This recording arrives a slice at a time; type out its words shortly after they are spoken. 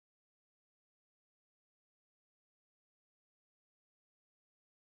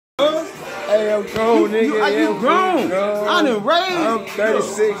Hey, I'm grown, nigga. You grown? I done raised. I'm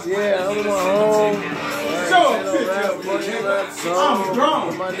 36, yeah. I'm on my own. I'm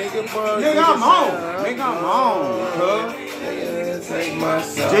grown. Nigga, I'm home. Nigga, I'm home, cuz.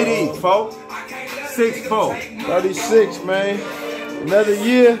 Cday, 4, 6'4". 36, man. Another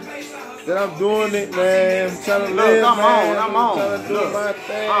year that I'm doing it, man. I'm trying to live, I'm on. Trying to do my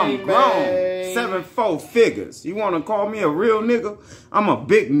thing, I'm grown. 7'4" figures. You want to call me a real nigga? I'm a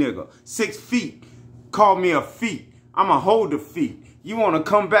big nigga. 6 feet. Call me a feet. I'm a hold the feet. You want to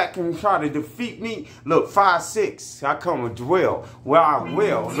come back and try to defeat me? Look, 5'6". I come and dwell where I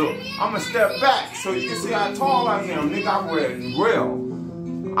will. Look, I'm going to step back so you can see how tall I am. Nigga, I wear it well.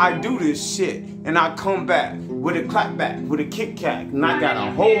 I do this shit and I come back with a clap back, with a kick cat, and I got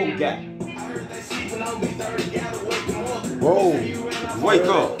a whole gap. Whoa, wake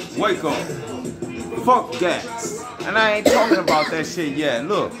up. Fuck gas. And I ain't talking about that shit yet.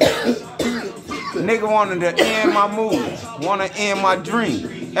 Look, nigga wanted to end my mood, wanna end my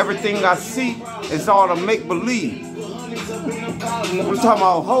dream. Everything I see is all a make-believe. I'm talking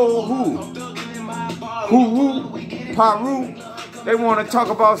about who, Paru. They want to talk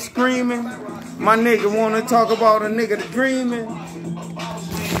about screaming. My nigga want to talk about a nigga that dreaming.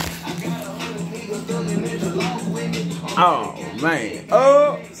 Oh, man.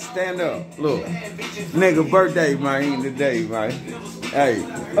 Oh, stand up. Look. Nigga birthday, man, today, man. Hey.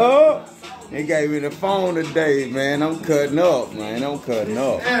 Oh, they gave me the phone today, man. I'm cutting up, man. I'm cutting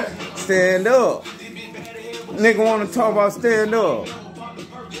up. Stand up. Nigga want to talk about stand up.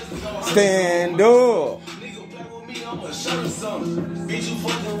 Stand up.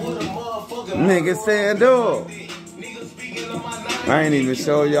 Nigga, stand up. I ain't even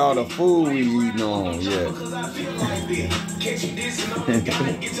show y'all the food we eating on yet.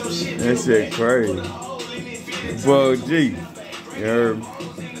 That shit crazy. Bug G. You heard me?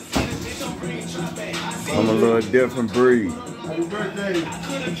 I'm a little different breed. Happy birthday.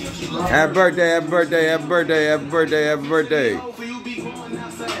 Happy birthday, happy birthday, happy birthday, happy birthday, happy birthday.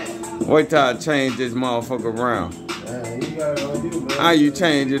 Wait till I change this motherfucker around. How you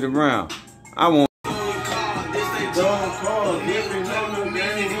change it around? I want. Don't call, give me no New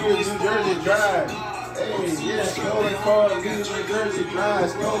Jersey Drive. Hey, yeah, stolen cars, leave New Jersey Drive.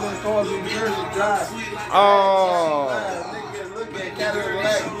 Stolen cars, New Jersey Drive. Oh. Nigga, look at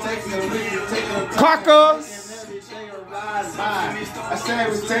Cadillac, taking Cockers.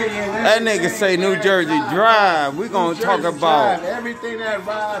 That nigga say New Jersey Drive. We gonna talk about everything that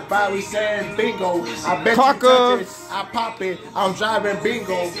rides by. We saying bingo. I bet Cockers. you touch it, I pop it. I'm driving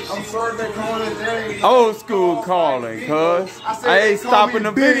bingo. I'm serving calling today. old school calling, cuz. I ain't stopping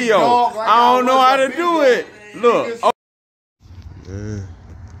the video. Dog, like I don't know how to do it. Look.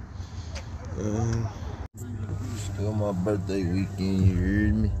 Still my birthday weekend, you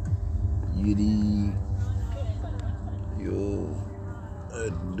heard me? Yo, I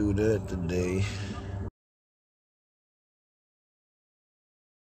had to do that today.